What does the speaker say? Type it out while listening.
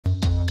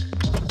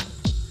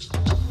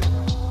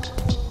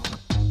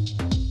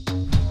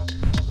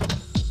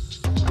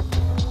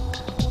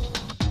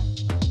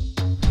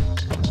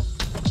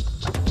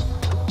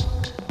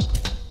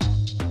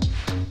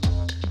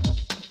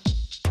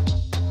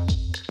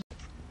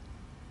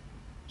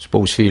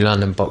Sports View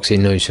London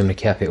boxing news from the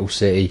capital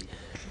city.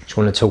 Just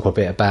want to talk a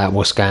bit about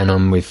what's going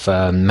on with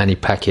Manny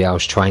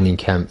Pacquiao's training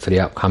camp for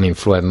the upcoming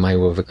Floyd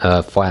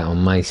Mayweather fight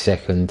on May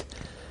 2nd.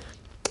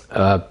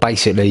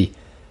 Basically,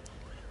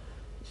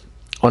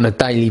 on a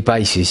daily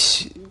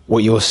basis,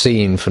 what you're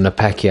seeing from the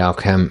Pacquiao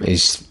camp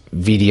is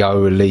video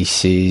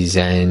releases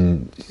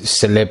and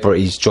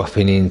celebrities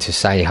dropping in to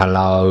say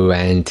hello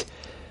and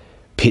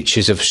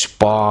pictures of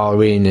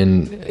sparring,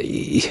 and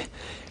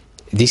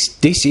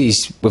this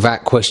is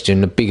without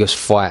question the biggest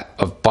fight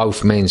of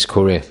both men's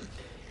career.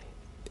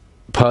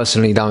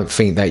 Personally, don't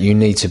think that you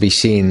need to be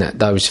seeing that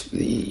those,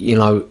 you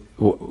know,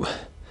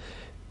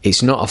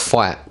 it's not a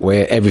fight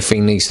where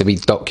everything needs to be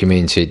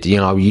documented. You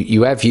know,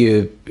 you have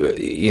your,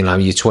 you know,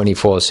 your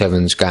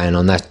 24/7s going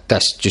on.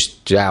 That's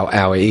just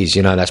how it is.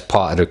 You know, that's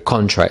part of the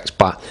contract.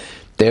 But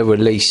they're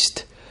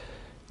released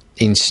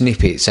in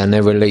snippets and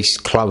they're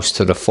released close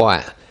to the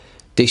fight.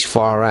 This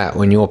far out,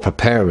 when you're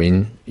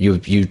preparing, you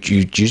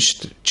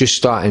just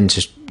starting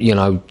to, you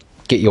know,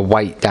 get your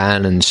weight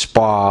down and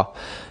spar,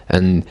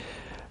 and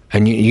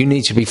you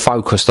need to be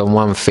focused on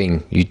one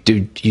thing. You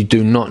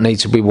do not need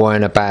to be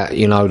worrying about,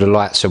 you know, the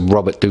likes of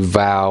Robert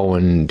Duvall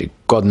and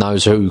God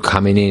knows who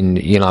coming in,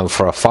 you know,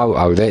 for a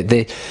photo.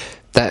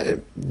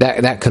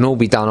 That can all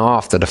be done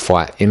after the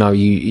fight. You know,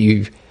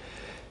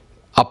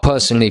 I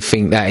personally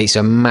think that it's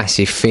a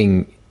massive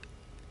thing,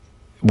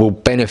 will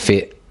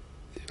benefit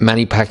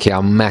Manny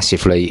Pacquiao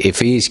massively if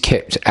he is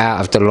kept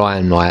out of the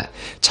limelight,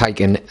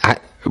 taken,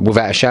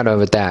 without a shadow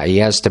of a doubt, he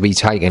has to be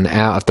taken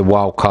out of the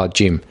wildcard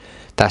gym.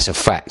 That's a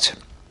fact.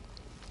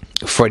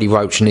 Freddie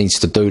Roach needs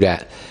to do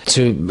that.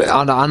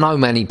 I know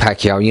Manny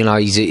Pacquiao, you know,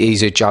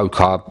 he's a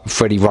joker.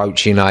 Freddie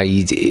Roach, you know,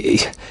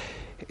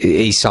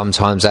 he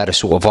sometimes had a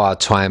sort of hard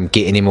time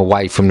getting him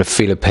away from the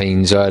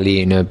Philippines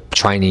early in a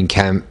training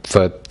camp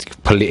for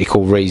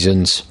political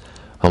reasons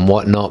and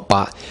whatnot.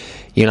 But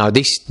you know,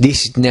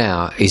 this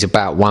now is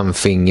about one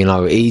thing. You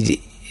know,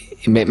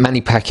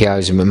 Manny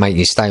Pacquiao's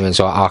making statements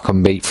like, I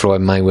can beat Floyd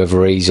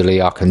Mayweather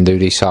easily, I can do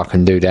this, I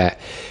can do that.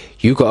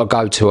 You've got to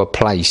go to a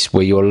place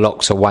where you're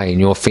locked away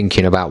and you're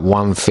thinking about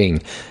one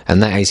thing,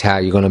 and that is how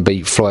you're going to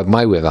beat Floyd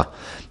Mayweather.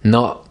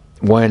 Not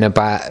worrying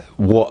about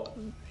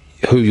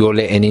who you're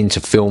letting in to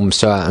film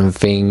certain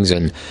things,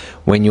 and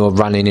when you're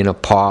running in a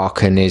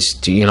park and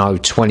there's, you know,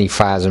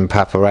 20,000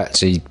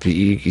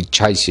 paparazzi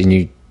chasing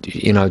you,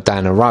 you know,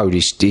 down the road.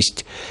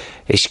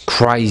 It's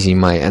crazy,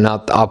 mate. And I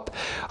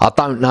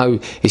don't know,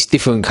 it's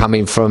different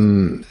coming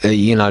from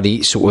you know,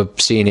 the sort of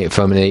seeing it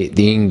from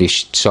the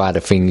English side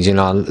of things. You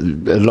know,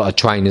 a lot of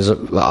trainers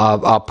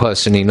I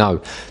personally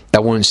know, they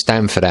wouldn't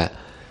stand for that.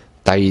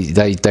 They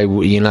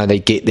you know, they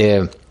get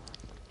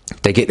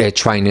their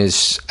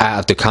trainers out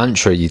of the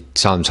country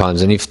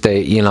sometimes, and if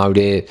they, you know,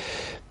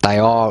 they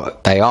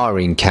are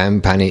in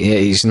camp, and it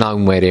is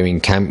known where they're in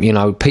camp. You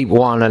know,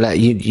 people aren't allowed.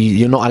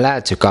 You're not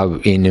allowed to go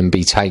in and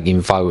be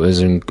taking photos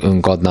and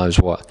God knows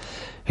what.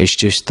 It's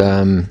just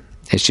how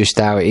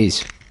it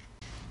is.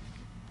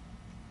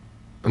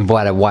 And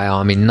by the way,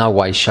 I'm in no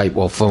way, shape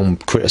or form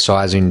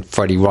criticising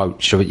Freddie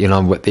Roach. You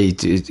know, I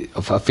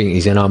think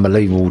he's an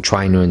unbelievable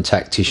trainer and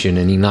tactician,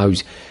 and he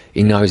knows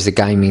the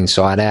game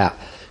inside out.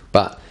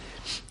 But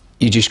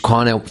you just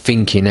can't help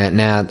thinking that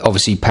now,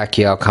 obviously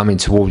Pacquiao coming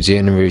towards the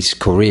end of his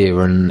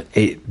career, and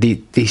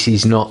this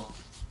is,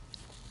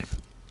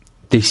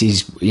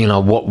 you know,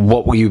 what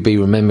will you be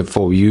remembered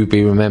for? Will you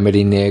be remembered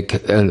in there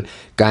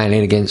going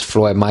in against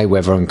Floyd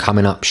Mayweather and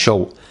coming up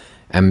short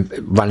and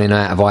running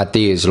out of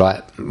ideas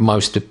like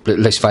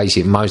let's face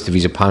it, most of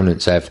his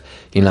opponents have.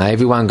 You know,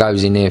 everyone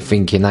goes in there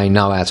thinking they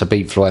know how to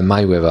beat Floyd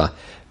Mayweather,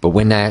 but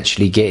when they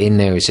actually get in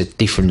there, it's a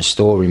different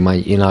story,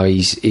 mate. You know,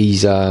 his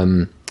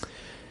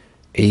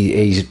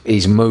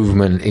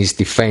movement, his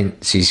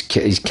defence,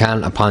 his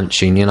counter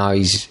punching. You know,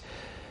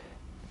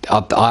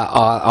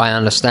 I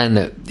understand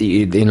that,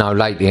 you know,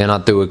 lately, and I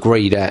do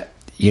agree that,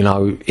 you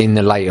know, in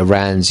the later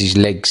rounds his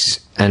legs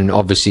and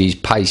obviously his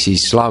pace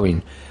is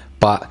slowing,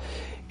 but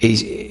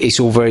it's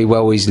all very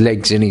well his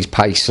legs and his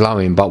pace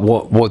slowing, but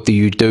what do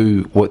you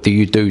do? What do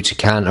you do to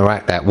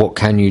counteract that? What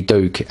can you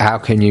do? How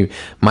can you?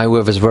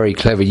 Mayweather's very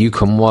clever. You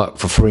can work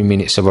for 3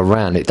 minutes of a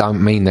round. It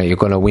don't mean that you're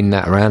going to win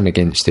that round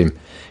against him.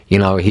 You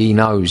know, he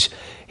knows,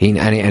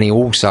 and he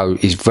also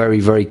is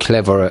very, very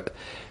clever at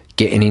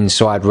getting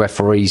inside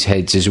referees'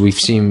 heads, as we've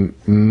seen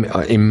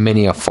in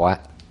many a fight.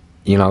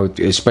 You know,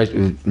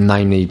 especially,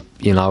 namely,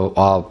 you know,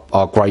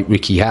 our great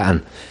Ricky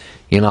Hatton.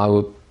 You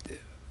know,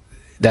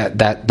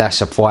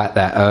 that's a fight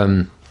that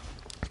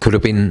could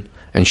have been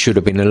and should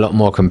have been a lot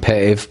more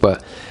competitive,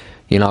 but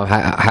you know,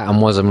 Hatton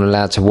wasn't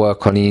allowed to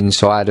work on the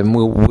inside, and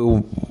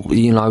we'll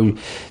you know,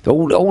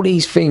 all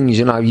these things.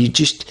 You know,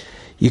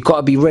 you've got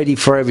to be ready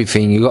for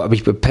everything. You've got to be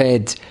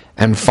prepared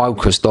and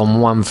focused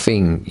on one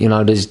thing. You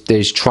know,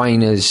 there's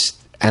trainers,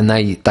 and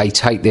they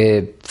take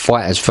their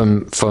fighters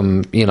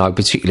from you know,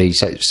 particularly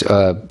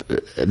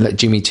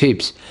Jimmy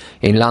Tibbs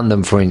in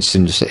London, for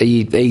instance.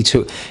 He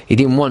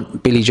didn't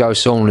want Billy Joe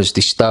Saunders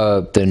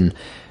disturbed and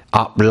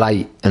up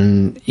late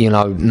and, you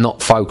know,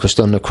 not focused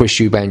on the Chris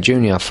Eubank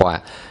Jr.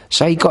 fight.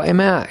 So he got him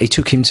out. He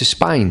took him to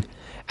Spain.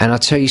 And I'll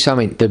tell you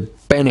something, the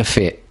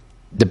benefit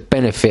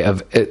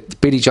of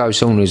Billy Joe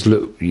Saunders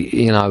looked,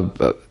 you know,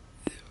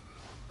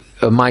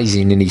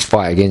 amazing in his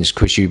fight against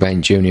Chris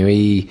Eubank Jr.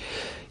 He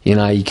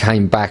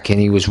came back and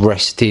he was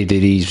rested.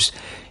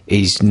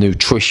 His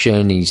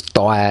nutrition, his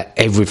diet,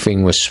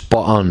 everything was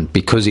spot on,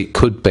 because it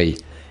could be,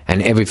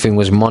 and everything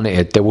was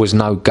monitored. There was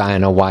no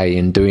going away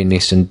and doing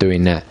this and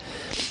doing that.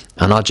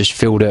 And I just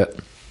feel that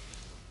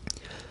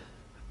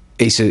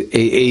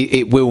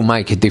it will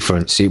make a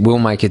difference. It will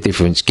make a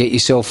difference. Get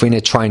yourself in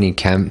a training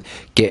camp.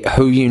 Get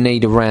who you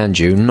need around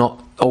you,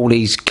 not all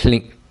these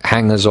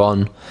hangers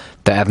on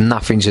that have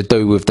nothing to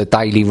do with the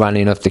daily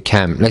running of the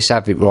camp. Let's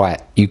have it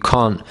right. You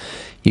can't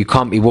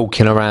be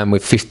walking around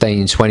with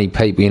 15, 20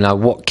 people. You know,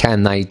 what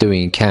can they do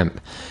in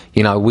camp?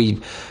 You know, we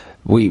go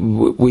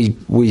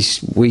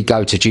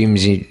to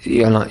gyms,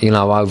 you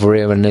know, over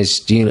here, and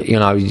there's, you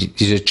know,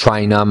 there's a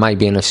trainer,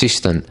 maybe an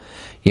assistant.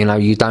 You know,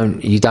 you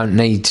don't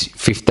need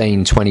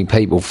 15, 20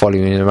 people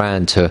following you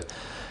around to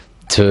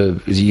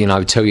you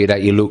know, tell you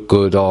that you look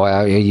good,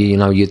 or you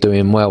know, you're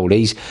doing well.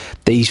 These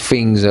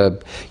things are,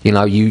 you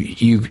know,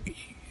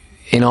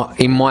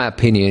 in my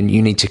opinion,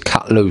 you need to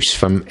cut loose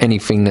from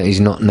anything that is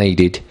not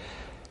needed.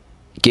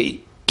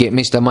 Get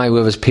Mr.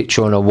 Mayweather's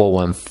picture on a wall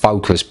and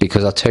focus,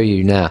 because I tell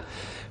you now,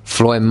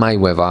 Floyd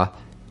Mayweather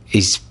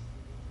is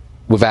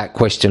without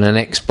question an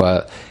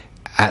expert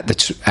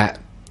at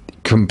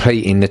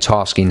completing the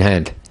task in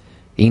hand.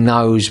 He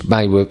knows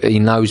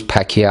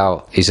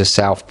Pacquiao is a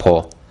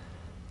southpaw.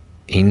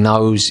 He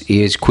knows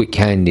he is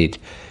quick-handed.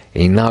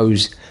 He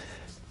knows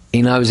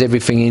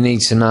everything he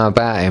needs to know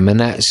about him, and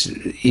that's,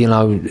 you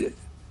know,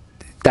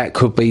 that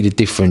could be the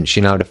difference.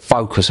 You know, the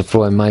focus of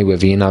Floyd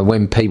Mayweather. You know,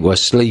 when people are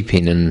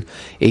sleeping and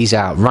he's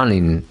out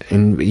running,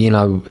 and, you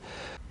know,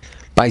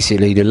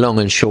 basically the long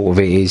and short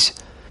of it is,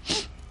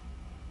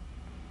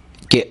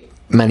 get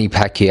Manny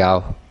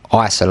Pacquiao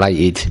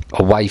isolated,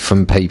 away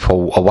from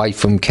people, away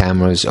from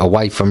cameras,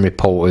 away from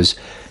reporters.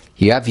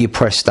 You have your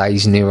press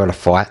days nearer the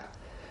fight.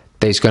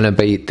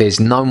 There's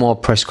no more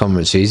press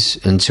conferences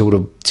until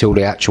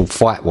the actual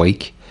fight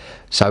week.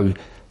 So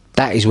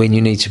that is when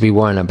you need to be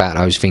worrying about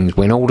those things.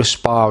 When all the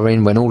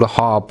sparring, when all the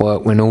hard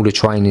work, when all the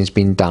training's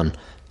been done.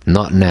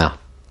 Not now.